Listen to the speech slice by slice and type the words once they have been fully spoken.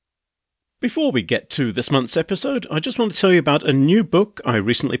Before we get to this month's episode, I just want to tell you about a new book I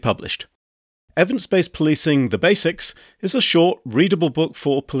recently published. Evidence-Based Policing: The Basics is a short, readable book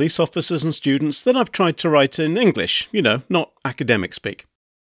for police officers and students that I've tried to write in English, not academic speak.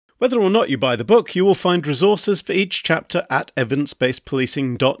 Whether or not you buy the book, you will find resources for each chapter at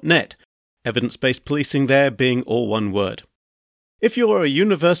evidencebasedpolicing.net, evidence-based policing there being all one word. If you're a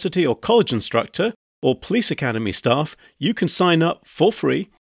university or college instructor or police academy staff, you can sign up for free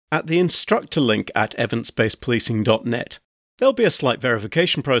at the instructor link at evidence-basedpolicing.net. There'll be a slight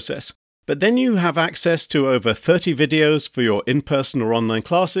verification process, but then you have access to over 30 videos for your in-person or online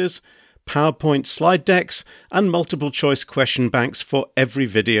classes, PowerPoint slide decks, and multiple choice question banks for every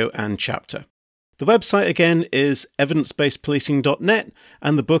video and chapter. The website again is evidence-basedpolicing.net,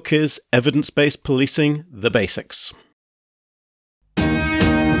 and the book is Evidence-Based Policing: The Basics.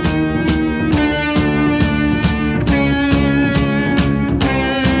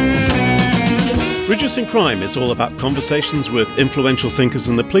 Reducing Crime is all about conversations with influential thinkers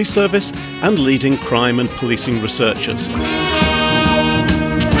in the police service and leading crime and policing researchers.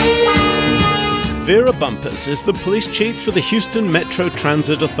 Vera Bumpers is the police chief for the Houston Metro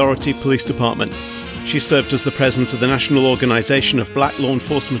Transit Authority Police Department. She served as the president of the National Organization of Black Law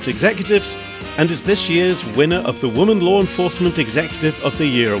Enforcement Executives and is this year's winner of the Woman Law Enforcement Executive of the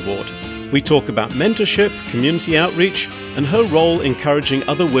Year Award. We talk about mentorship, community outreach, and her role encouraging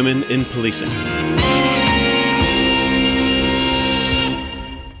other women in policing.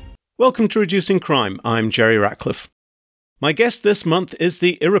 Welcome to Reducing Crime. I'm Jerry Ratcliffe. My guest this month is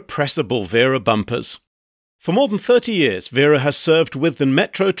the irrepressible Vera Bumpers. For more than 30 years, Vera has served with the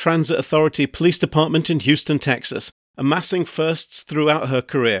Metro Transit Authority Police Department in Houston, Texas, amassing firsts throughout her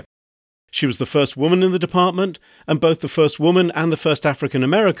career. She was the first woman in the department, and both the first woman and the first African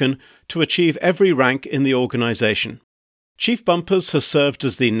American to achieve every rank in the organization. Chief Bumpers has served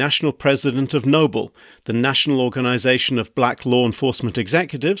as the national president of NOBLE, the National Organization of Black Law Enforcement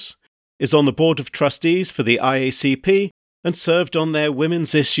Executives, is on the board of trustees for the IACP, and served on their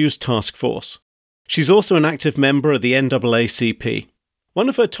Women's Issues Task Force. She's also an active member of the NAACP. One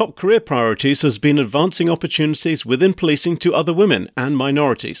of her top career priorities has been advancing opportunities within policing to other women and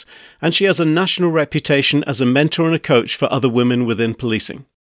minorities, and she has a national reputation as a mentor and a coach for other women within policing.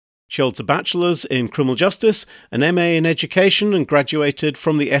 She holds a bachelor's in criminal justice, an MA in education, and graduated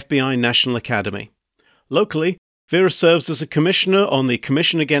from the FBI National Academy. Locally, Vera serves as a commissioner on the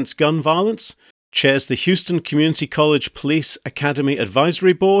Commission Against Gun Violence, chairs the Houston Community College Police Academy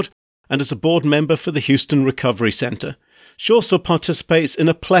Advisory Board, and is a board member for the Houston Recovery Center. She also participates in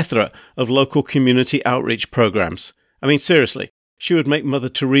a plethora of local community outreach programs. I mean, seriously, she would make Mother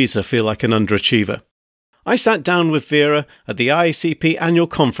Teresa feel like an underachiever. I sat down with Vera at the IACP annual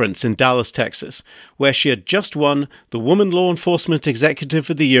conference in Dallas, Texas, where she had just won the Woman Law Enforcement Executive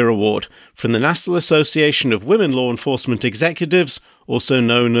of the Year Award from the National Association of Women Law Enforcement Executives, also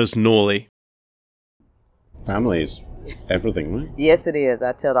known as NAWLE. Family is everything, right? Yes, it is.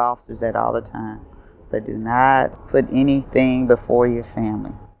 I tell the officers that all the time. So do not put anything before your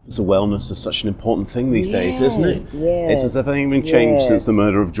family. So wellness is such an important thing these days, isn't it? Yes. It's as if everything been changed since the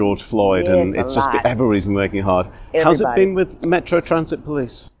murder of George Floyd, and it's just everybody's been working hard. How's it been with Metro Transit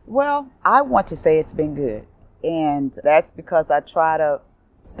Police? Well, I want to say it's been good. And that's because I try to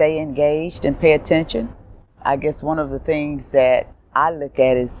stay engaged and pay attention. I guess one of the things that I look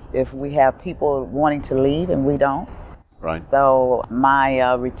at is if we have people wanting to leave and we don't. Right. So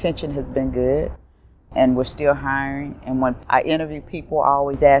my retention has been good. And we're still hiring. And when I interview people, I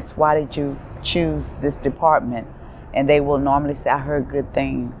always ask, why did you choose this department? And they will normally say, I heard good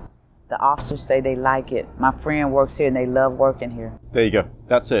things. The officers say they like it. My friend works here and they love working here. There you go.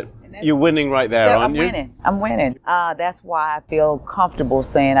 That's it. You're winning right there, aren't you? I'm winning. That's why I feel comfortable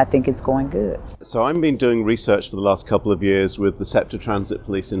saying I think it's going good. So I've been doing research for the last couple of years with the SEPTA Transit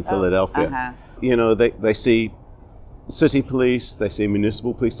Police in Philadelphia. Uh-huh. They see city police, they see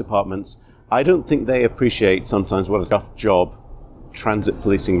municipal police departments. I don't think they appreciate sometimes what a tough job transit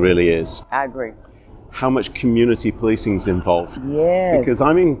policing really is. I agree. How much community policing is involved. Yes. Because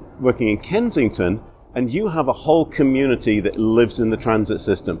I'm working in Kensington, and you have a whole community that lives in the transit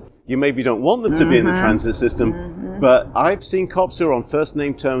system. You maybe don't want them to be in the transit system, but I've seen cops who are on first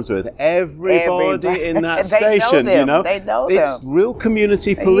name terms with everybody in that station. They know them. It's real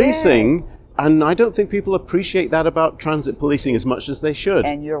community policing. Yes. And I don't think people appreciate that about transit policing as much as they should.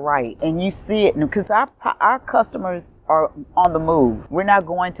 And you're right. And you see it because our customers are on the move. We're not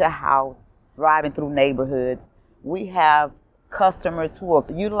going to a house, driving through neighborhoods. We have customers who are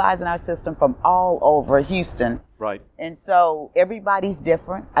utilizing our system from all over Houston. Right. And so everybody's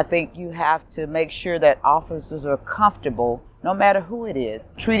different. I think you have to make sure that officers are comfortable, no matter who it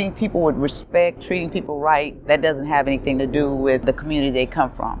is, treating people with respect, treating people right. That doesn't have anything to do with the community they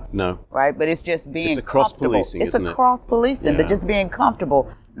come from. No. Right? But it's just being It's a comfortable. cross-policing, isn't it? It's a cross-policing, Yeah. but just being comfortable,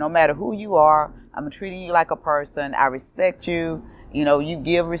 no matter who you are. I'm treating you like a person. I respect you. You know, you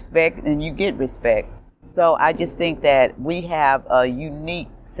give respect and you get respect. So I just think that we have a unique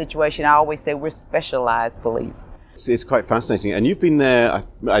situation. I always say we're specialized police. It's quite fascinating. And you've been there,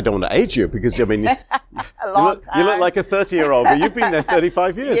 I don't want to age you because, I mean, A long time. you look like a 30-year-old, but you've been there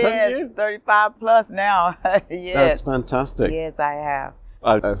 35 years, haven't you? 35 plus now. Yes. That's fantastic. Yes, I have.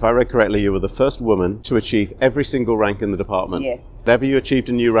 If I read correctly, you were the first woman to achieve every single rank in the department. Yes. Whenever you achieved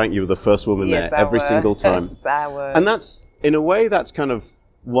a new rank, you were the first woman Yes, there I every was. single time. Yes, I was. And that's, in a way, that's kind of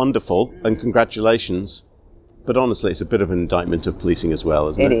wonderful, and congratulations. But honestly, it's a bit of an indictment of policing as well,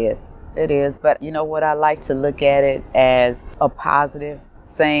 isn't it? It is. It is. But you know what? I like to look at it as a positive,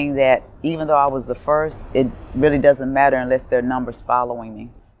 saying that even though I was the first, it really doesn't matter unless there are numbers following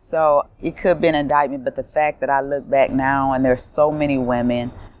me. So it could be an indictment, but the fact that I look back now and there's so many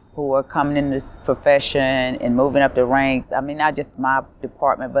women who are coming in this profession and moving up the ranks, I mean, not just my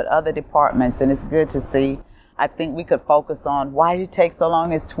department, but other departments, and it's good to see. I think we could focus on why did it take so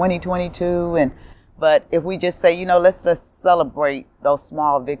long? It's 2022, but if we just say, you know, let's just celebrate those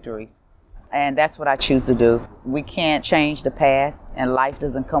small victories. And that's what I choose to do. We can't change the past, and life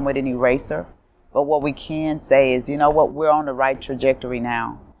doesn't come with an eraser. But what we can say is, you know what, we're on the right trajectory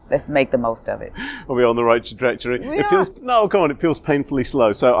now. Let's make the most of it. Are we on the right trajectory? We It are. feels, no, come on, it feels painfully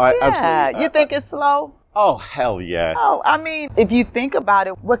slow. So I Yeah, absolutely... you think it's slow? Oh, hell yeah. Oh, I mean, if you think about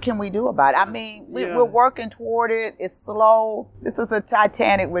it, what can we do about it? I mean, Yeah. we're working toward it. It's slow. This is a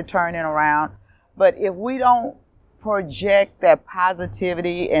Titanic we're turning around. But if we don't project that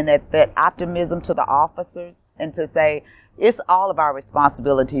positivity and that optimism to the officers and to say it's all of our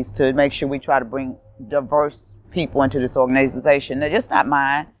responsibilities to make sure we try to bring diverse people into this organization. They're just not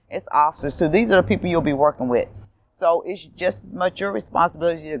mine. It's officers too. These are the people you'll be working with. So it's just as much your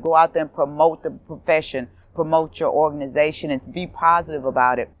responsibility to go out there and promote the profession, promote your organization, and be positive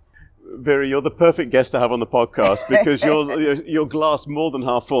about it. Vera, you're the perfect guest to have on the podcast because you're glass more than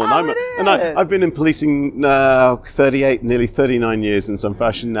half full. And I've been in policing now 38, nearly 39 years in some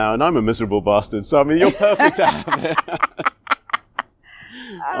fashion now, and I'm a miserable bastard. So I mean, you're perfect to have it.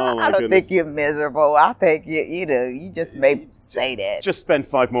 Oh, my I don't goodness. think you're miserable. I think you just may say that. Just spend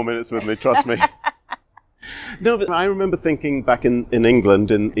 5 more minutes with me, trust me. No, but I remember thinking back in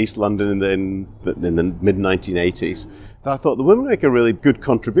England, in East London in the mid-1980s, that I thought the women make a really good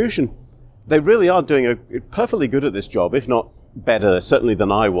contribution. They really are doing perfectly good at this job, if not better, certainly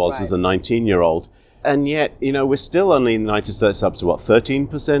than I was Right. as a 19-year-old. And yet, you know, we're still only in the United States up to,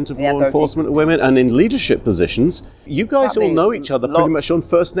 13% of law 13%. enforcement are women? And in leadership positions, you guys all Probably know each other pretty much on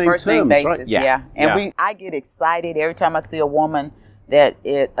first-name terms, basis, right? yeah. And I get excited every time I see a woman that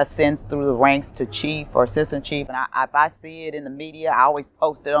it ascends through the ranks to chief or assistant chief. And if I see it in the media, I always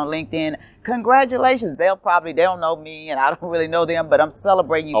post it on LinkedIn. Congratulations. They don't know me and I don't really know them, but I'm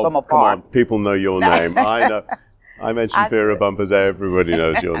celebrating you from afar. Come on, people know your name. I know. I mentioned Vera Bumpers, everybody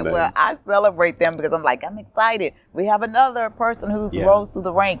knows your name. Well, I celebrate them because I'm excited. We have another person who's Yeah. rose through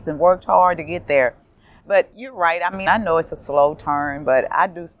the ranks and worked hard to get there. But you're right. I mean, I know it's a slow turn, but I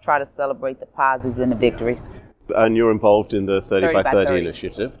do try to celebrate the positives and the victories. And you're involved in the 30 by 30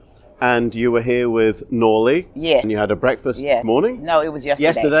 initiative. And you were here with Norley. Yes. And you had a breakfast Yes. morning? No, it was yesterday.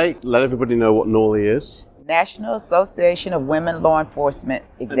 Yesterday. Let everybody know what Norley is. National Association of Women Law Enforcement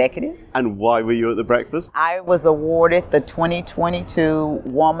Executives. And why were you at the breakfast? I was awarded the 2022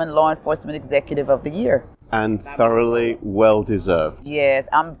 Woman Law Enforcement Executive of the Year. And thoroughly well deserved. Yes,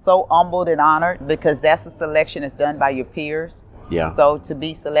 I'm so humbled and honored because that's a selection that's done by your peers. Yeah. So to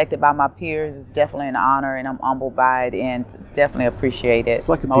be selected by my peers is definitely an honor, and I'm humbled by it and definitely appreciate it. It's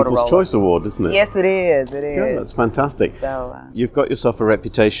like a People's Choice Award, isn't it? Yes, it is. It is. Yeah, that's fantastic. So, You've got yourself a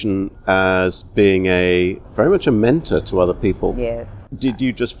reputation as being very much a mentor to other people. yes. Did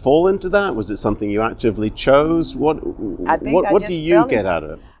you just fall into that? Was it something you actively chose? What I think I what just do you fell get into- out of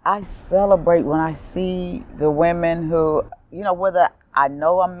it? I celebrate when I see the women who, whether I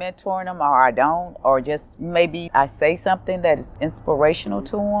know I'm mentoring them or I don't, or just maybe I say something that is inspirational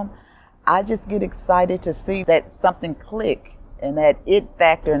to them. I just get excited to see that something click and that it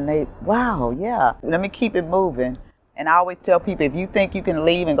factor, and they, wow, yeah, let me keep it moving. And I always tell people, if you think you can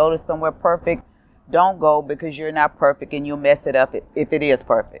leave and go to somewhere perfect, don't go, because you're not perfect and you'll mess it up if it is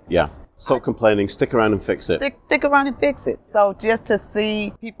perfect. Yeah. Stop complaining, stick around and fix it. Stick around and fix it. So just to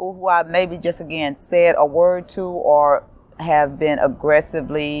see people who I maybe just, again, said a word to or have been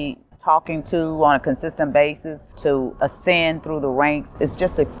aggressively talking to on a consistent basis to ascend through the ranks. It's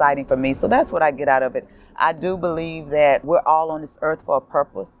just exciting for me. So that's what I get out of it. I do believe that we're all on this earth for a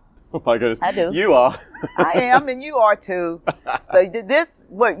purpose. Oh my goodness. I do. You are. I am, and you are too. So this,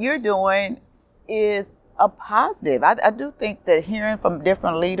 what you're doing is a positive. I do think that hearing from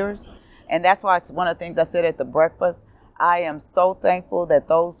different leaders, and that's why it's one of the things I said at the breakfast, I am so thankful that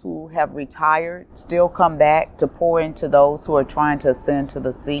those who have retired still come back to pour into those who are trying to ascend to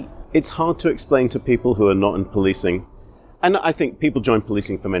the seat. It's hard to explain to people who are not in policing. And I think people join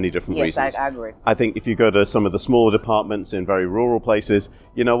policing for many different reasons. Yes, I agree. I think if you go to some of the smaller departments in very rural places,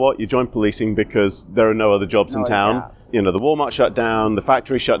 you know what? You join policing because there are no other jobs in town. You know, the Walmart shut down, the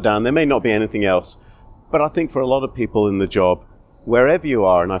factory shut down. There may not be anything else. But I think for a lot of people in the job, wherever you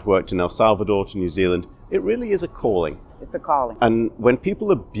are, and I've worked in El Salvador to New Zealand, it really is a calling. It's a calling. And when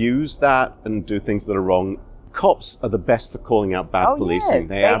people abuse that and do things that are wrong, cops are the best for calling out bad policing. Yes,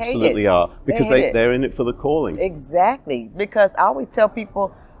 they absolutely are. Because they're in it for the calling. Exactly. Because I always tell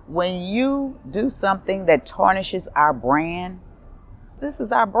people, when you do something that tarnishes our brand, this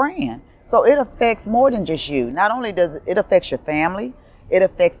is our brand. So it affects more than just you. Not only does it affect your family, it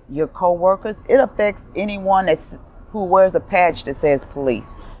affects your co-workers, it affects anyone who wears a patch that says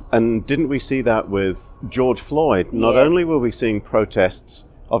police. And didn't we see that with George Floyd? Not Yes. only were we seeing protests,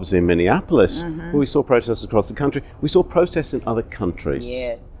 obviously in Minneapolis, but we saw protests across the country. We saw protests in other countries.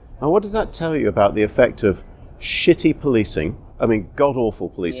 Yes. Now, what does that tell you about the effect of shitty policing, I mean, god-awful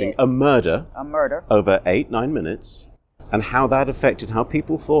policing, Yes. a murder over 8-9 minutes, and how that affected how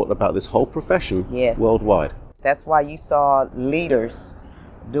people thought about this whole profession worldwide? That's why you saw leaders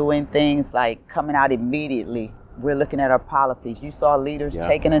doing things like coming out immediately. We're looking at our policies. You saw leaders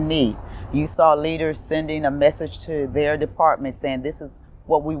taking a knee. You saw leaders sending a message to their department saying, this is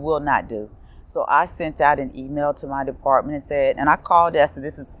what we will not do. So I sent out an email to my department and said, and I called it, I said,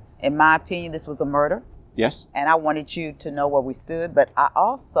 this is, in my opinion, this was a murder. Yes. And I wanted you to know where we stood. But I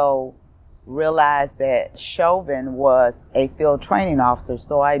also realized that Chauvin was a field training officer.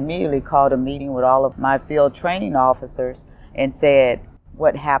 So I immediately called a meeting with all of my field training officers and said,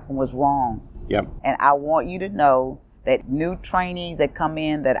 what happened was wrong. Yep. And I want you to know that new trainees that come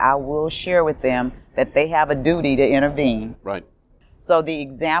in, that I will share with them that they have a duty to intervene. Right. So the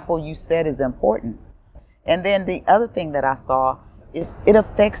example you said is important. And then the other thing that I saw is it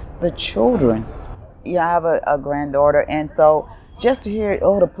affects the children. You know, I have a granddaughter, and so just to hear,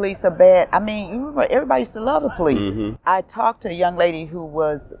 oh, the police are bad. I mean, you remember, everybody used to love the police. Mm-hmm. I talked to a young lady who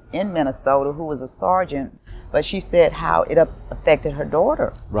was in Minnesota, who was a sergeant, but she said how it affected her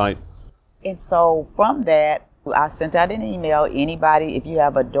daughter. Right. And so from that, I sent out an email. Anybody, if you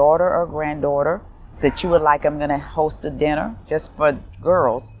have a daughter or granddaughter that you would like, I'm going to host a dinner just for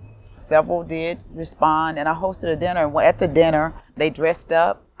girls. Several did respond, and I hosted a dinner. And at the dinner, they dressed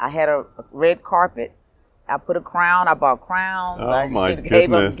up. I had a red carpet. I put a crown. I bought crowns. Oh, my gave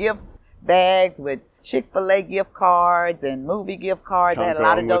them goodness. gift bags with Chick-fil-A gift cards and movie gift cards. I had a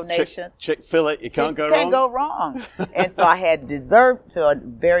lot of donations. Chick-fil-A, you can't go wrong. Can't go wrong. And so I had dessert to a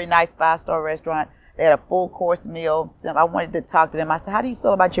very nice 5-star restaurant. They had a full course meal. I wanted to talk to them. I said, how do you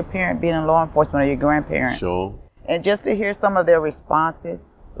feel about your parent being in law enforcement or your grandparent? Sure. And just to hear some of their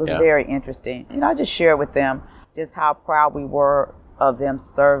responses was very interesting. You know, I just shared with them just how proud we were of them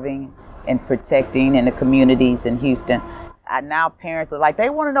serving and protecting in the communities in Houston. Now parents are like, they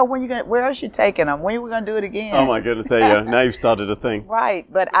want to know where else you taking them? When are we going to do it again? Oh my goodness, there you go. Now you've started a thing. Right,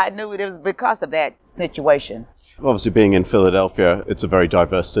 but I knew it was because of that situation. Obviously, being in Philadelphia, it's a very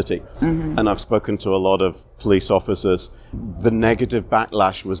diverse city. Mm-hmm. And I've spoken to a lot of police officers. The negative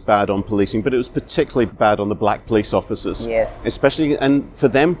backlash was bad on policing, but it was particularly bad on the black police officers. Yes. Especially, and for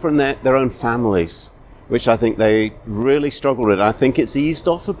them from their own families, which I think they really struggled with. I think it's eased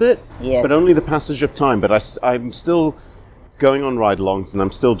off a bit, but only the passage of time. But I'm still going on ride-alongs, and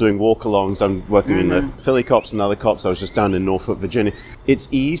I'm still doing walk-alongs. I'm working in the Philly cops and other cops. I was just down in Norfolk, Virginia. It's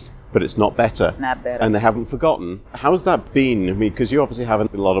eased, but it's not better. It's not better. And they haven't forgotten. How's that been? I mean, because you obviously have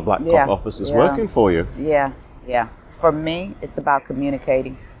a lot of black cop officers working for you. Yeah. For me, it's about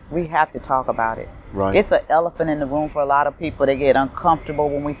communicating. We have to talk about it. Right. It's an elephant in the room for a lot of people. They get uncomfortable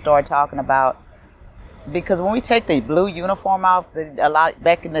when we start talking about, because when we take the blue uniform off,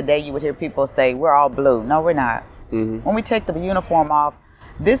 back in the day you would hear people say, we're all blue. No, we're not. Mm-hmm. When we take the uniform off,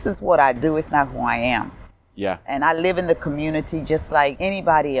 this is what I do. It's not who I am. Yeah. And I live in the community just like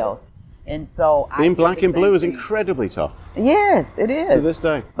anybody else. And so being black and blue is incredibly tough. Yes, it is. To this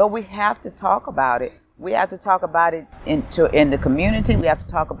day. But we have to talk about it. We have to talk about it in the community. We have to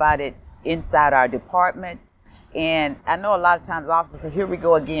talk about it inside our departments. And I know a lot of times officers say, here we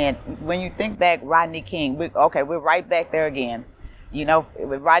go again. When you think back, Rodney King, we're right back there again. You know,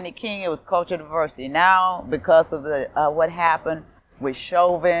 with Rodney King, it was cultural diversity. Now, because of the what happened with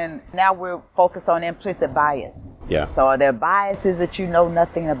Chauvin, now we're focused on implicit bias. Yeah. So are there biases that you know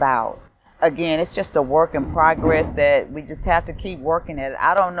nothing about? Again, it's just a work in progress that we just have to keep working at it.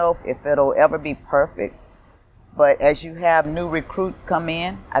 I don't know if it'll ever be perfect, but as you have new recruits come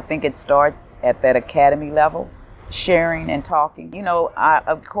in, I think it starts at that academy level, sharing and talking. You know,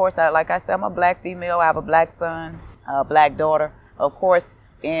 of course, like I said, I'm a black female. I have a black son, a black daughter. Of course,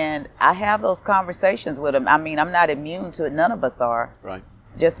 and I have those conversations with them. I mean, I'm not immune to it. None of us are. Right.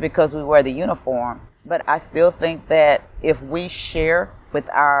 Just because we wear the uniform. But I still think that if we share with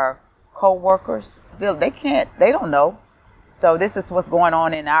our co-workers, they don't know. So this is what's going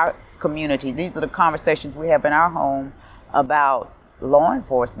on in our community. These are the conversations we have in our home about law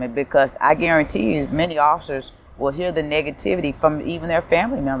enforcement, because I guarantee you many officers will hear the negativity from even their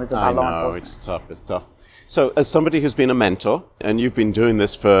family members about law enforcement. It's tough. So as somebody who's been a mentor, and you've been doing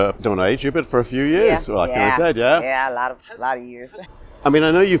this for, don't know age you, but for a few years, Yeah, like I said, yeah? Yeah, a lot of years. I mean,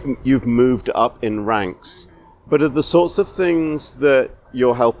 I know you've moved up in ranks, but are the sorts of things that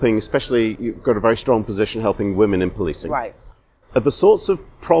you're helping, especially you've got a very strong position helping women in policing. Right. Are the sorts of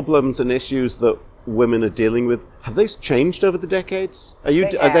problems and issues that women are dealing with, have they changed over the decades? Are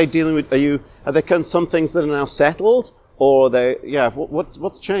there some things that are now settled, or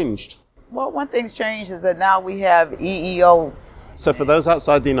what's changed? Well, one thing's changed is that now we have EEO. So for those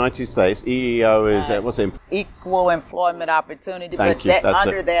outside the United States, EEO is what's it? Equal Employment Opportunity. Thank you.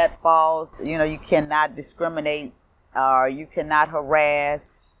 That falls, you cannot discriminate or you cannot harass.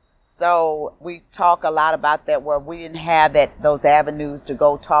 So we talk a lot about that, where we didn't have those avenues to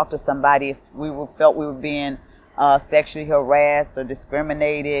go talk to somebody if we felt we were being sexually harassed or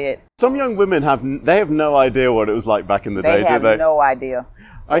discriminated. Some young women have no idea what it was like back in the day, do they? They have no idea.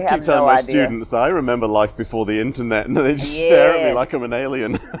 I keep telling my students that I remember life before the internet, and they just stare at me like I'm an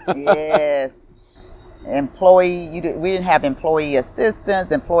alien. Yes. We didn't have employee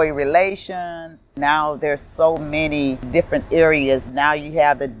assistance, employee relations. Now there's so many different areas. Now you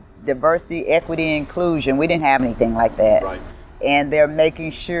have the diversity, equity, inclusion. We didn't have anything like that. Right. And they're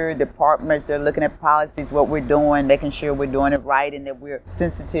making sure departments are looking at policies, what we're doing, making sure we're doing it right, and that we're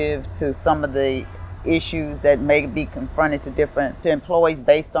sensitive to some of the issues that may be confronted to employees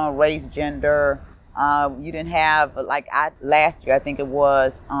based on race, gender. You didn't have, last year I think it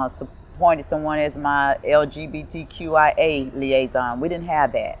was, appointed someone as my LGBTQIA liaison. We didn't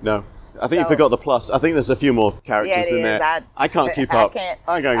have that. No. I think you forgot the plus. I think there's a few more characters in there. I can't keep up.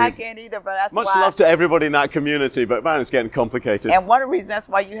 I can't either, but that's Much why. love to everybody in that community, but man, it's getting complicated. And one of the reasons that's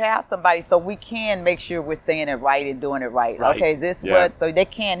why you have somebody, so we can make sure we're saying it right and doing it right. Okay, is this what? So they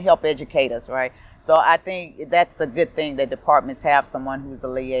can help educate us, right? So I think that's a good thing that departments have someone who's a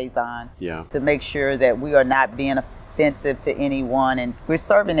liaison to make sure that we are not being offensive to anyone, and we're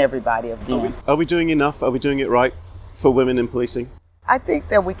serving everybody again. Are we doing enough? Are we doing it right for women in policing? I think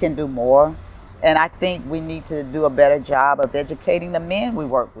that we can do more, and I think we need to do a better job of educating the men we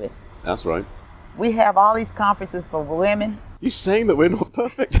work with. That's right. We have all these conferences for women. You're saying that we're not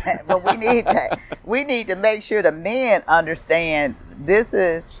perfect? But we need to make sure the men understand this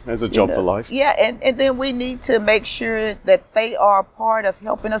is... There's a job for life. Yeah, and then we need to make sure that they are a part of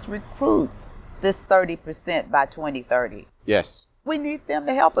helping us recruit this 30% by 2030. Yes. We need them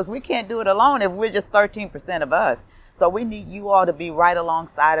to help us. We can't do it alone if we're just 13% of us. So we need you all to be right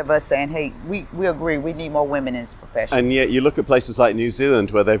alongside of us saying, hey, we agree, we need more women in this profession. And yet you look at places like New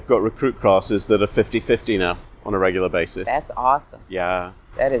Zealand where they've got recruit classes that are 50-50 now on a regular basis. That's awesome. Yeah.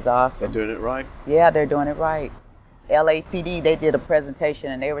 That is awesome. They're doing it right. Yeah, they're doing it right. LAPD, they did a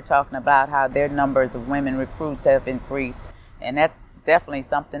presentation and they were talking about how their numbers of women recruits have increased. And that's definitely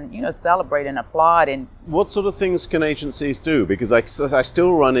something, celebrate and applaud. And what sort of things can agencies do? Because I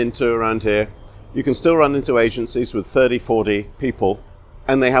still run into around here, you can still run into agencies with 30, 40 people,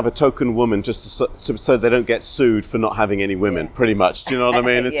 and they have a token woman just so they don't get sued for not having any women, pretty much. Do you know what I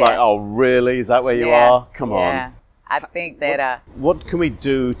mean? It's like, oh, really? Is that where you are? Come on. I think that... What can we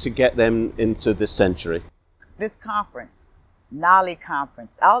do to get them into this century? This conference, NALI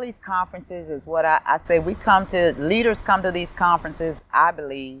conference, all these conferences is what I say. Leaders come to these conferences, I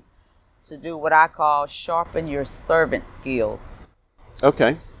believe, to do what I call sharpen your servant skills.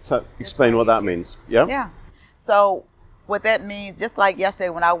 Okay. So explain what that means. Yeah? Yeah. So what that means, just like yesterday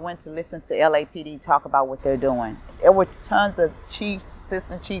when I went to listen to LAPD talk about what they're doing, there were tons of chiefs,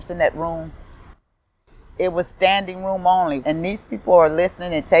 assistant chiefs in that room. It was standing room only. And these people are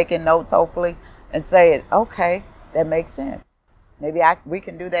listening and taking notes, hopefully, and saying, okay, that makes sense. Maybe we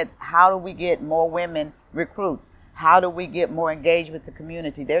can do that. How do we get more women recruits. How do we get more engaged with the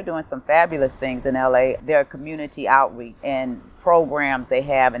community? They're doing some fabulous things in LA. Their community outreach and programs they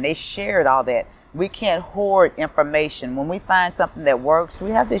have, and they shared all that. We can't hoard information. When we find something that works,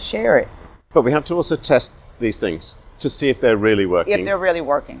 we have to share it. But we have to also test these things to see if they're really working. If they're really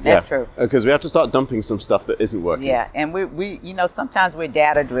working, that's true. Because we have to start dumping some stuff that isn't working. Yeah, and we sometimes we're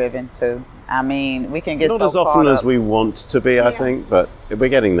data driven too. I mean, we can get not so as often caught as up. we want to be, I think, but we're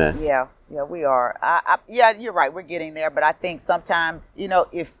getting there. Yeah, we are. Yeah, you're right. We're getting there, but I think sometimes,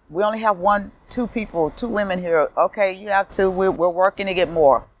 if we only have two women here, okay, you have two. We're working to get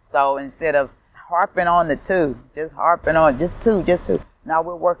more. So instead of harping on the two, just harping on just two. Now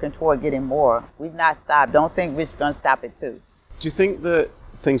we're working toward getting more. We've not stopped. Don't think we're just going to stop at two. Do you think that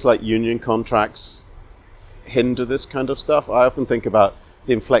things like union contracts hinder this kind of stuff? I often think about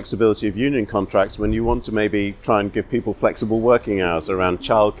the inflexibility of union contracts when you want to maybe try and give people flexible working hours around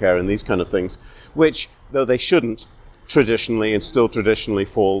childcare and these kind of things, which, though they shouldn't traditionally and still traditionally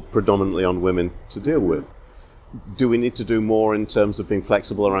fall predominantly on women to deal with. Do we need to do more in terms of being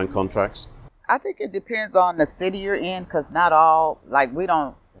flexible around contracts? I think it depends on the city you're in, because not all,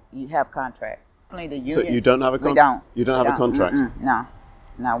 you have contracts. Only the union. So you don't have a contract? We don't. You don't have a contract?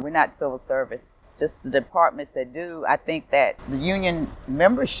 No, we're not civil service. Just the departments that do. I think that the union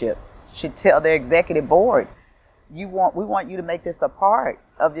membership should tell their executive board, we want you to make this a part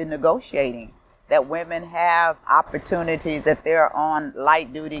of your negotiating, that women have opportunities if they're on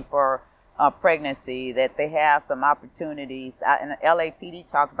light duty for pregnancy, that they have some opportunities. And LAPD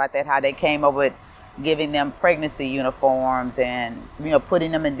talked about that, how they came up with giving them pregnancy uniforms and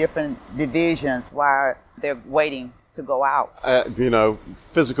putting them in different divisions while they're waiting to go out.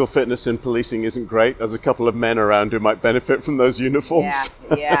 Physical fitness in policing isn't great. There's a couple of men around who might benefit from those uniforms.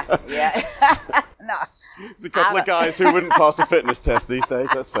 Yeah. No. There's a couple of guys who wouldn't pass a fitness test these days,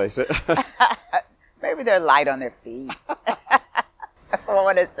 let's face it. Maybe they're light on their feet. That's what I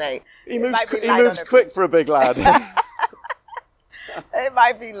want to say. He moves quick for a big lad. They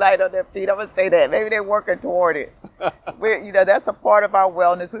might be light on their feet. I'm going to say that. Maybe they're working toward it. That's a part of our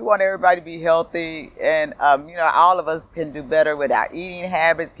wellness. We want everybody to be healthy. And, all of us can do better with our eating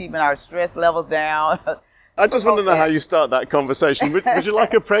habits, keeping our stress levels down. I just want to know how you start that conversation. Would you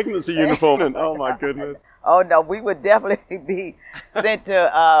like a pregnancy uniform? Oh, my goodness. Oh, no, we would definitely be sent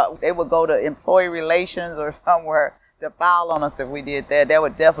to, they would go to employee relations or somewhere to file on us if we did that. There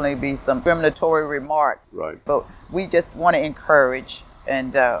would definitely be some discriminatory remarks. Right. But we just want to encourage.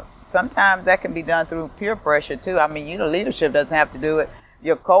 And sometimes that can be done through peer pressure, too. I mean, leadership doesn't have to do it.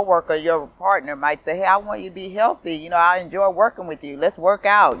 Your coworker, your partner might say, hey, I want you to be healthy. I enjoy working with you. Let's work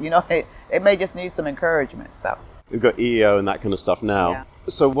out. It may just need some encouragement. So we've got EEO and that kind of stuff now. Yeah.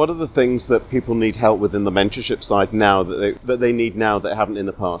 So what are the things that people need help with in the mentorship side now that they need now that haven't in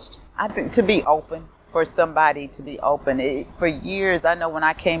the past? I think to be open, for somebody to be open. For years, I know when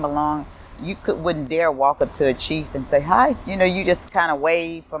I came along, you wouldn't dare walk up to a chief and say, hi. You just kind of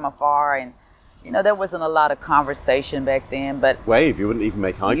wave from afar. And, there wasn't a lot of conversation back then. But wave? You wouldn't even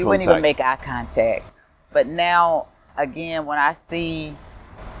make eye contact? You wouldn't even make eye contact. But now, again, when I see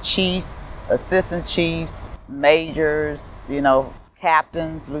chiefs, assistant chiefs, majors,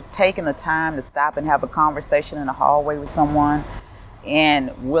 captains who've taken the time to stop and have a conversation in the hallway with someone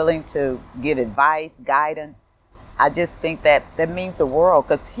and willing to give advice, guidance, I just think that means the world.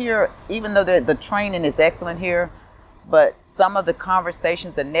 Because here, even though the training is excellent here, but some of the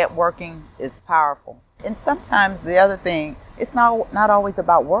conversations, the networking is powerful. And sometimes the other thing, it's not always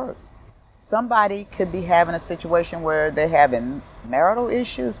about work. Somebody could be having a situation where they're having marital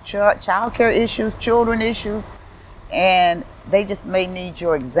issues, child care issues, children issues, and they just may need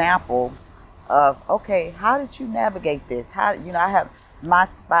your example of, okay, how did you navigate this? I have my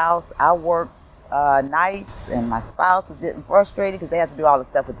spouse, I work nights, and my spouse is getting frustrated because they have to do all the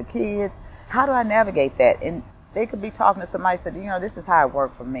stuff with the kids. How do I navigate that? And they could be talking to somebody and said, this is how it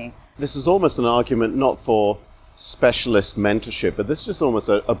worked for me. This is almost an argument not for specialist mentorship, but this is just almost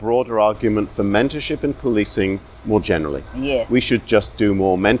a broader argument for mentorship in policing more generally. Yes. We should just do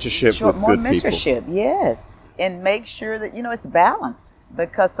more mentorship with more good mentorship, people. Yes. And make sure that, it's balanced,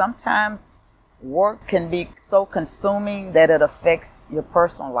 because sometimes work can be so consuming that it affects your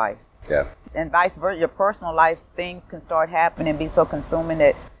personal life. Yeah. And vice versa, your personal life, things can start happening and be so consuming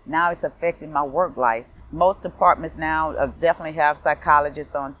that now it's affecting my work life. Most departments now definitely have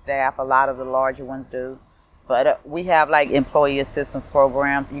psychologists on staff. A lot of the larger ones do. But we have employee assistance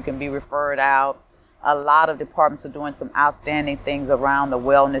programs. You can be referred out. A lot of departments are doing some outstanding things around the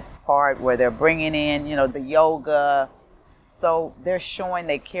wellness part, where they're bringing in, the yoga. So they're showing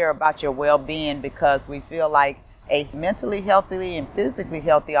they care about your well-being, because we feel like a mentally healthy and physically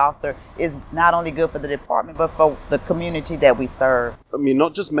healthy officer is not only good for the department, but for the community that we serve. I mean,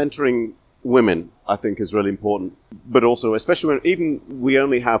 not just mentoring women, I think, is really important, but also, especially when even we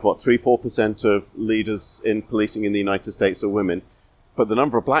only have, 3-4% of leaders in policing in the United States are women, but the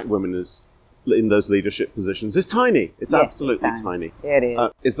number of black women is in those leadership positions is tiny. It's absolutely tiny. It is.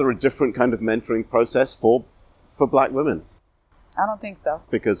 Is there a different kind of mentoring process for black women? I don't think so.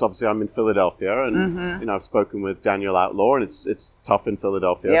 Because obviously I'm in Philadelphia, and I've spoken with Daniel Outlaw, and it's tough in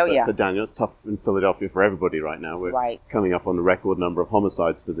Philadelphia for Daniel. It's tough in Philadelphia for everybody right now. We're coming up on a record number of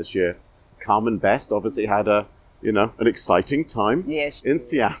homicides for this year. Carmen Best obviously had an exciting time in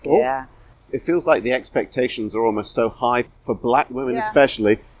Seattle. Yeah. It feels like the expectations are almost so high for black women,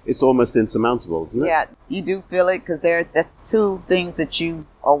 especially. It's almost insurmountable, isn't it? Yeah, you do feel it because that's two things that you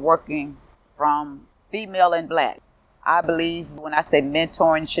are working from, female and black. I believe when I say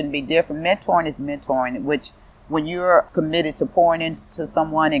mentoring shouldn't be different. Mentoring is mentoring, which when you're committed to pouring into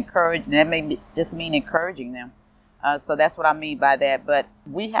someone, encouraging, that may just mean encouraging them. So that's what I mean by that. But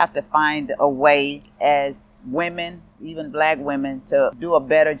we have to find a way as women, even black women, to do a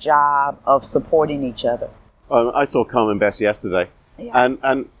better job of supporting each other. I saw Carmen Best yesterday,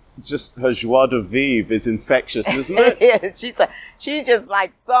 and just her joie de vivre is infectious, isn't it? Yeah, she's just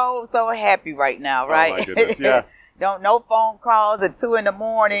like so happy right now, right? Oh my goodness, yeah. No phone calls at 2 a.m.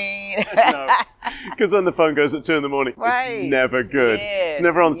 No, because when the phone goes at 2 a.m, it's never good. Yes. It's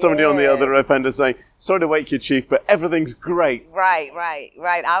never on somebody on the other end saying, "Sorry to wake you, Chief, but everything's great." Right.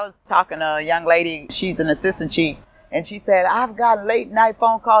 I was talking to a young lady. She's an assistant chief, and she said, "I've got late night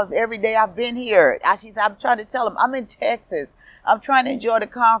phone calls every day I've been here." She said, "I'm trying to tell them I'm in Texas. I'm trying to enjoy the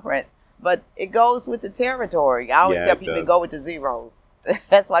conference, but it goes with the territory." I always tell people to go with the zeros.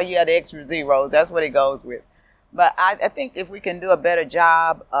 That's why you have the extra zeros. That's what it goes with. But I think if we can do a better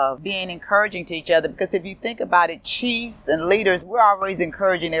job of being encouraging to each other, because if you think about it, chiefs and leaders, we're always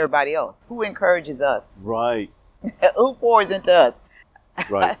encouraging everybody else. Who encourages us? Right. Who pours into us?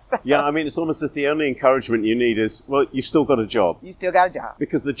 Right. Yeah, I mean, it's almost that the only encouragement you need is, well, you've still got a job. You still got a job.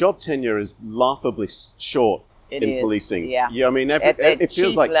 Because the job tenure is laughably short in policing. Yeah. I mean, it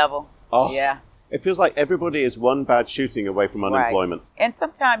feels like level. Oh, yeah. It feels like everybody is one bad shooting away from unemployment. Right. And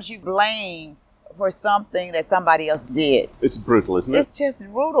sometimes you blame for something that somebody else did. It's brutal, isn't it? It's just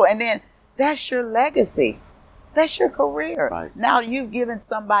brutal. And then that's your legacy. That's your career. Right. Now you've given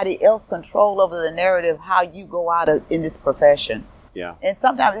somebody else control over the narrative, how you go out in this profession. Yeah. And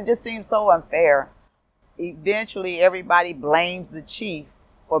sometimes it just seems so unfair. Eventually, everybody blames the chief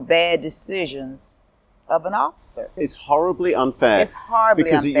for bad decisions of an officer. It's horribly unfair. It's horribly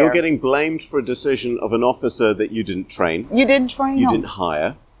because unfair. You're getting blamed for a decision of an officer that you didn't train. You didn't train You him. didn't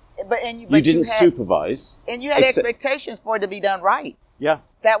hire. But you didn't supervise. And you had expectations for it to be done right. Yeah.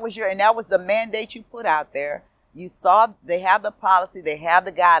 That was the mandate you put out there. You saw they have the policy, they have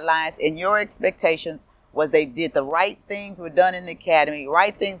the guidelines, and your expectations was they did the right things were done in the academy,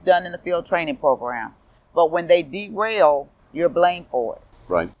 right things done in the field training program. But when they derail, you're blamed for it.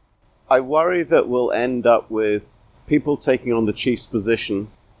 Right. I worry that we'll end up with people taking on the chief's position.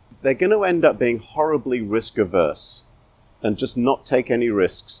 They're going to end up being horribly risk averse and just not take any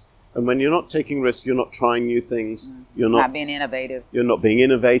risks. And when you're not taking risks, you're not trying new things. You're not being innovative. You're not being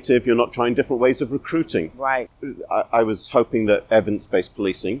innovative. You're not trying different ways of recruiting. Right. I was hoping that evidence-based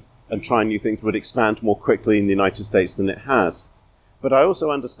policing and trying new things would expand more quickly in the United States than it has. But I also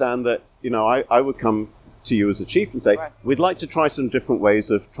understand that, I would come to you as a chief and say, we'd like to try some different ways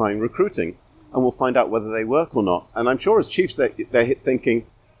of trying recruiting, and we'll find out whether they work or not. And I'm sure as chiefs, they're thinking,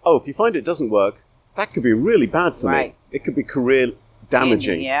 oh, if you find it doesn't work, that could be really bad for me. It could be career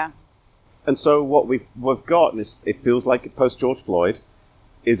damaging. Yeah. And so what we've got, and it feels like post George Floyd,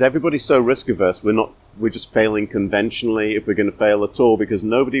 is everybody's so risk averse. We're just failing conventionally if we're going to fail at all, because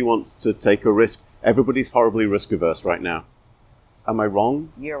nobody wants to take a risk. Everybody's horribly risk averse right now. Am I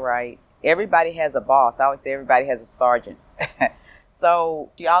wrong? You're right. Everybody has a boss. I always say everybody has a sergeant. So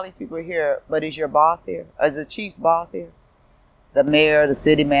all these people are here, but is your boss here? Is the chief's boss here? The mayor, the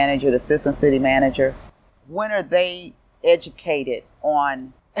city manager, the assistant city manager. When are they educated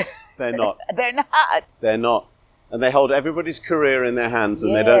on? They're not. They're not. They're not. And they hold everybody's career in their hands,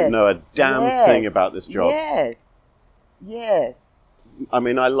 and they don't know a damn thing about this job. Yes. I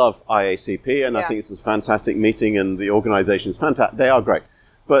mean, I love IACP, and I think it's a fantastic meeting, and the organization is fantastic. They are great.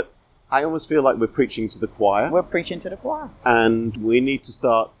 But I almost feel like we're preaching to the choir. We're preaching to the choir. And we need to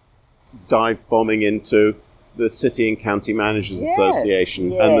start dive bombing into the City and County Managers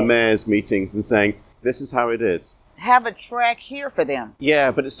Association and the mayor's meetings and saying, this is how it is. Have a track here for them.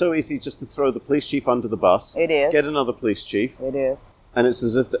 Yeah, but it's so easy just to throw the police chief under the bus. It is. Get another police chief. It is. And it's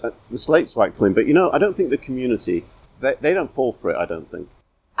as if the slate's wiped clean. But, I don't think the community, they don't fall for it, I don't think.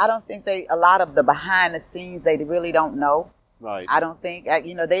 I don't think a lot of the behind the scenes, they really don't know. Right. I don't think,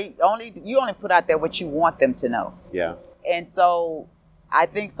 you only put out there what you want them to know. Yeah. And so I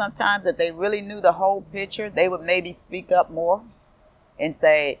think sometimes if they really knew the whole picture, they would maybe speak up more and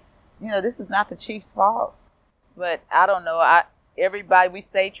say, this is not the chief's fault. But I don't know. Everybody, we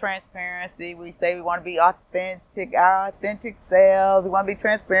say transparency. We say we want to be authentic, our authentic selves. We want to be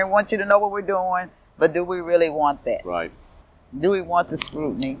transparent. We want you to know what we're doing. But do we really want that? Right. Do we want the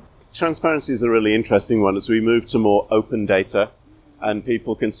scrutiny? Transparency is a really interesting one as we move to more open data and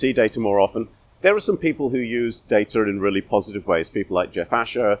people can see data more often. There are some people who use data in really positive ways, people like Jeff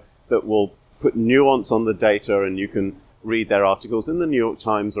Asher, that will put nuance on the data and you can read their articles in the New York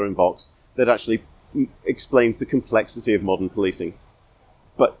Times or in Vox that actually explains the complexity of modern policing.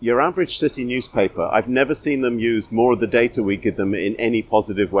 But your average city newspaper, I've never seen them use more of the data we give them in any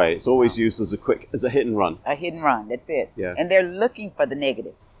positive way. It's always used as a hit and run. A hit and run, that's it. Yeah. And they're looking for the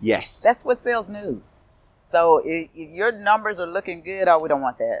negative. Yes. That's what sells news. So if your numbers are looking good, we don't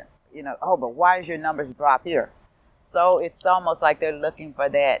want that. But why is your numbers drop here? So it's almost like they're looking for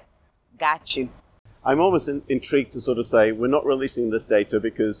that got you. I'm almost intrigued to sort of say we're not releasing this data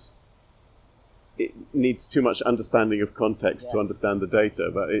because it needs too much understanding of context to understand the data,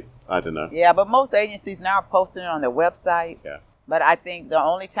 but I don't know. Yeah, but most agencies now are posting it on their website. Yeah. But I think the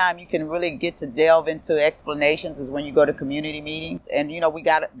only time you can really get to delve into explanations is when you go to community meetings. And, we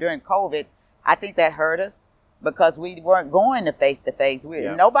got it during COVID. I think that hurt us because we weren't going to face-to-face.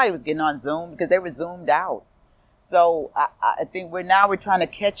 Nobody was getting on Zoom because they were Zoomed out. So I think we're trying to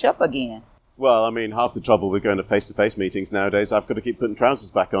catch up again. Well, I mean, half the trouble with going to face-to-face meetings nowadays, I've got to keep putting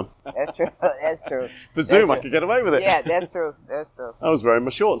trousers back on. That's true. That's true. For Zoom, I could get away with it. Yeah, that's true. That's true. I was wearing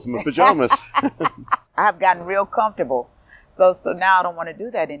my shorts and my pajamas. I've gotten real comfortable. So now I don't want to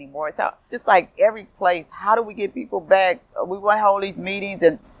do that anymore. It's just like every place, how do we get people back? We want to hold these meetings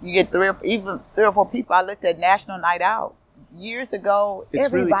and you get three or four people. I looked at National Night Out. Years ago,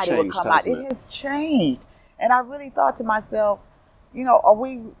 everybody would come out. It has changed. And I really thought to myself,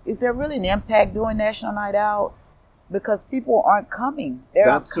 is there really an impact doing National Night Out? Because people aren't coming.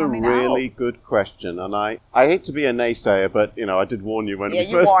 That's a really good question. And I hate to be a naysayer, but, I did warn you when we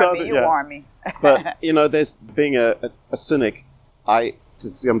first started. You warned me. But, there's being a cynic, to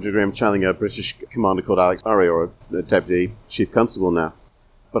some degree, I'm channeling a British commander called Alex Murray, or a deputy chief constable now.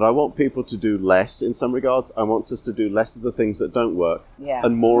 But I want people to do less in some regards. I want us to do less of the things that don't work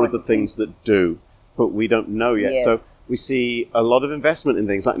and more of the things that do. But we don't know yet. Yes. So we see a lot of investment in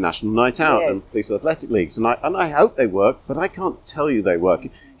things like National Night Out and police athletic leagues. And I hope they work, but I can't tell you they work.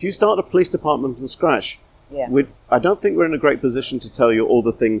 If you start a police department from scratch, I don't think we're in a great position to tell you all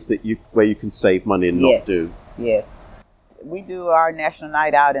the things where you can save money and not do. Yes. We do our National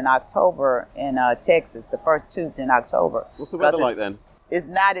Night Out in October in Texas, the first Tuesday in October. What's the weather like then? It's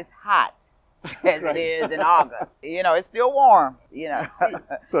not as hot as it is in August. It's still warm,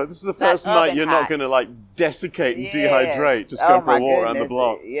 So this is the first night you're not going to desiccate and dehydrate, just go for a walk around the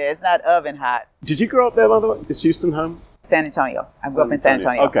block. Yeah, it's not oven hot. Did you grow up there, by the way? Is Houston home? San Antonio. I grew up in San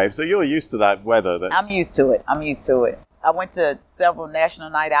Antonio. Okay, so you're used to that weather. I'm used to it. I went to several National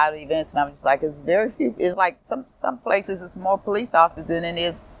Night Out events, and I'm just like, it's very few. It's like some places it's more police officers than it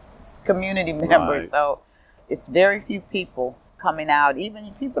is community members. Right. So it's very few people coming out.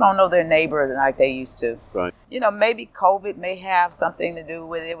 Even people don't know their neighbor like they used to. Right. Maybe COVID may have something to do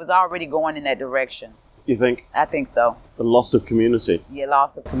with it. It was already going in that direction. You think? I think so. The loss of community. Yeah,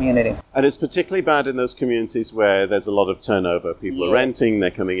 loss of community. And it's particularly bad in those communities where there's a lot of turnover. People are renting,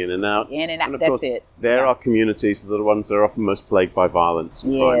 they're coming in and out. In and out, and of that's course, it. There are communities that are the ones that are often most plagued by violence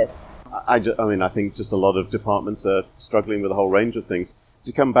and yes. crime. I think just a lot of departments are struggling with a whole range of things.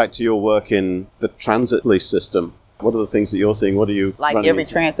 To come back to your work in the transit police system, what are the things that you're seeing? What are you every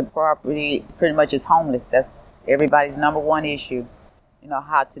transit property pretty much is homeless. That's everybody's number one issue.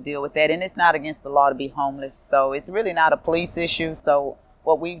 How to deal with that. And it's not against the law to be homeless. So it's really not a police issue. So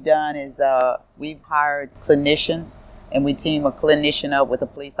what we've done is we've hired clinicians and we team a clinician up with a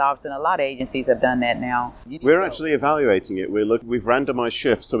police officer. And a lot of agencies have done that now. We're actually evaluating it. We've randomized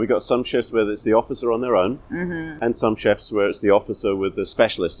shifts. So we've got some shifts where it's the officer on their own and some shifts where it's the officer with the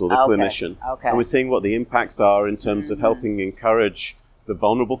specialist or the clinician. Okay. And we're seeing what the impacts are in terms of helping encourage the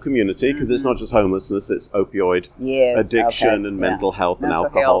vulnerable community, because it's not just homelessness, it's opioid addiction and mental health and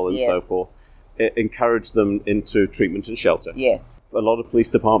alcohol and so forth. encourage them into treatment and shelter. Yes. A lot of police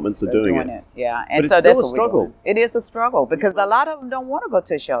departments are doing it. Yeah, and but so it's that's still a struggle. It is a struggle because a lot of them don't want to go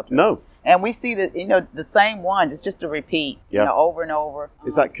to a shelter. No. And we see that, the same ones. It's just a repeat, over and over.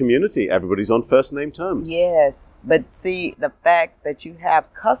 It's that community. Everybody's on first name terms. Yes. But see, the fact that you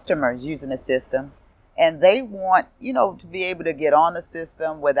have customers using the system and they want, to be able to get on the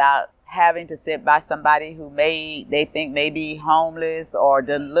system without having to sit by somebody who they think may be homeless or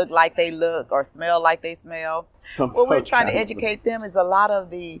doesn't look like they look or smell like they smell. What we're trying to educate them is a lot of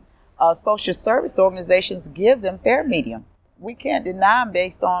the social service organizations give them fair medium. We can't deny them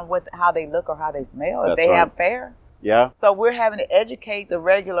based on how they look or how they smell. If they have fair. Yeah. So we're having to educate the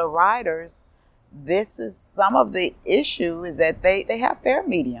regular riders. This is some of the issue is that they have fair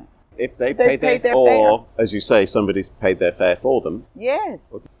medium. If they pay their fare, or, as you say, somebody's paid their fare for them.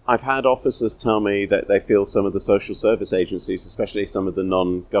 Yes. I've had officers tell me that they feel some of the social service agencies, especially some of the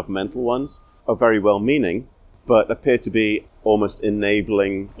non-governmental ones, are very well-meaning, but appear to be almost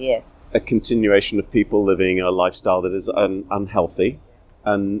enabling a continuation of people living a lifestyle that is unhealthy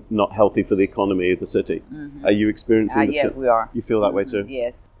and not healthy for the economy of the city. Mm-hmm. Are you experiencing this? Yes, we are. You feel that way too?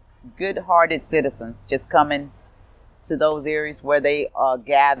 Yes. Good-hearted citizens just coming to those areas where they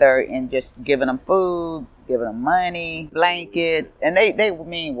gather and just giving them food, giving them money, blankets, and they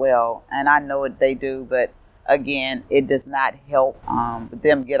mean well, and I know what they do, but again, it does not help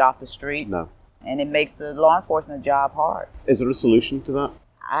them get off the streets. No. And it makes the law enforcement job hard. Is there a solution to that?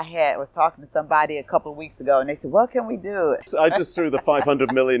 I was talking to somebody a couple of weeks ago, and they said, "What can we do?" I just threw the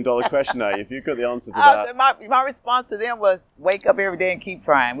 $500 million question at you. If you got the answer to that. My response to them was, wake up every day and keep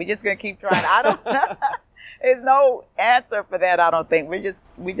trying. We're just going to keep trying. I don't know. There's no answer for that, I don't think.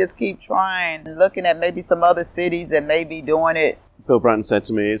 We just keep trying, looking at maybe some other cities that may be doing it. Bill Bratton said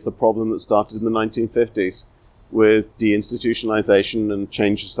to me, it's the problem that started in the 1950s with deinstitutionalization and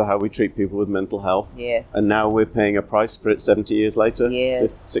changes to how we treat people with mental health. Yes. And now we're paying a price for it 70 years later.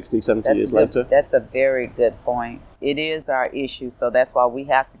 Yes. 60, 70 years later. That's a very good point. It is our issue, so that's why we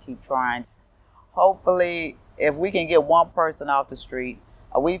have to keep trying. Hopefully, if we can get one person off the street,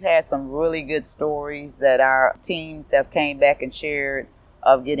 we've had some really good stories that our teams have came back and shared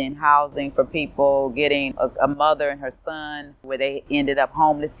of getting housing for people, getting a mother and her son where they ended up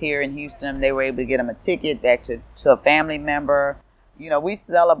homeless here in Houston. They were able to get them a ticket back to a family member. We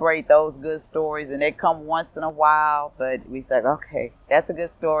celebrate those good stories, and they come once in a while, but we say, okay, that's a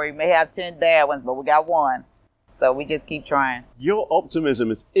good story. We may have 10 bad ones, but we got one. So we just keep trying. Your optimism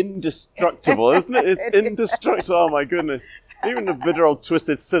is indestructible, isn't it? It's indestructible. Oh, my goodness. Even a bitter old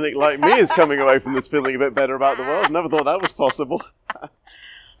twisted cynic like me is coming away from this feeling a bit better about the world. Never thought that was possible.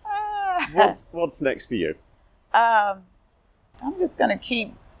 What's next for you? I'm just going to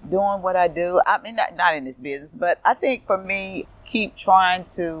keep doing what I do. I mean, not in this business, but I think for me, keep trying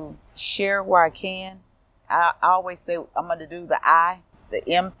to share where I can. I always say I'm going to do the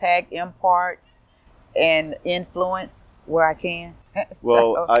impact, impart, and influence where I can.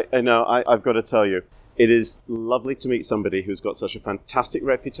 Well, I know, I've got to tell you, it is lovely to meet somebody who's got such a fantastic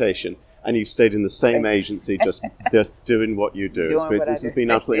reputation, and you've stayed in the same agency, just doing what you do. This has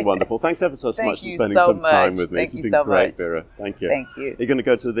been absolutely wonderful. Thanks ever so much for spending some time with me. It's been great, Vera. Thank you. Thank you. Are you going to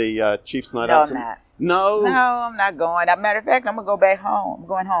go to the Chiefs Night Out? No, I'm not. No? No, I'm not going. As a matter of fact, I'm going to go back home. I'm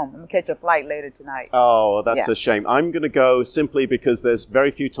going home. I'm going to catch a flight later tonight. Oh, that's a shame. I'm going to go simply because there's very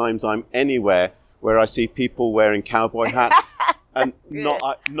few times I'm anywhere where I see people wearing cowboy hats. And not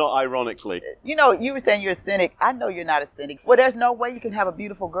ironically. You were saying you're a cynic. I know you're not a cynic. Well, there's no way you can have a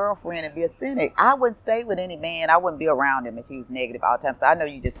beautiful girlfriend and be a cynic. I wouldn't stay with any man. I wouldn't be around him if he was negative all the time. So I know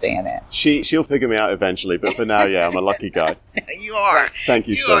you're just saying that. She'll figure me out eventually, but for now, I'm a lucky guy. You are. Thank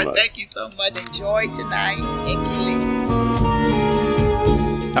you so much. Thank you so much. Enjoy tonight. Thank you.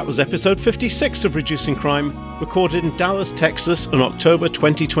 That was episode 56 of Reducing Crime, recorded in Dallas, Texas in October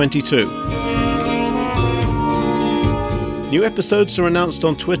 2022. New episodes are announced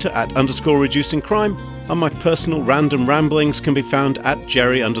on Twitter @_reducingcrime, and my personal random ramblings can be found at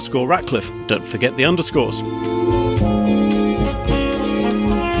Jerry_Ratcliffe. Don't forget the underscores.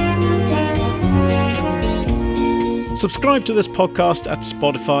 Subscribe to this podcast at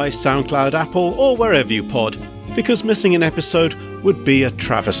Spotify, SoundCloud, Apple, or wherever you pod, because missing an episode would be a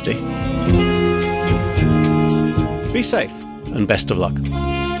travesty. Be safe, and best of luck.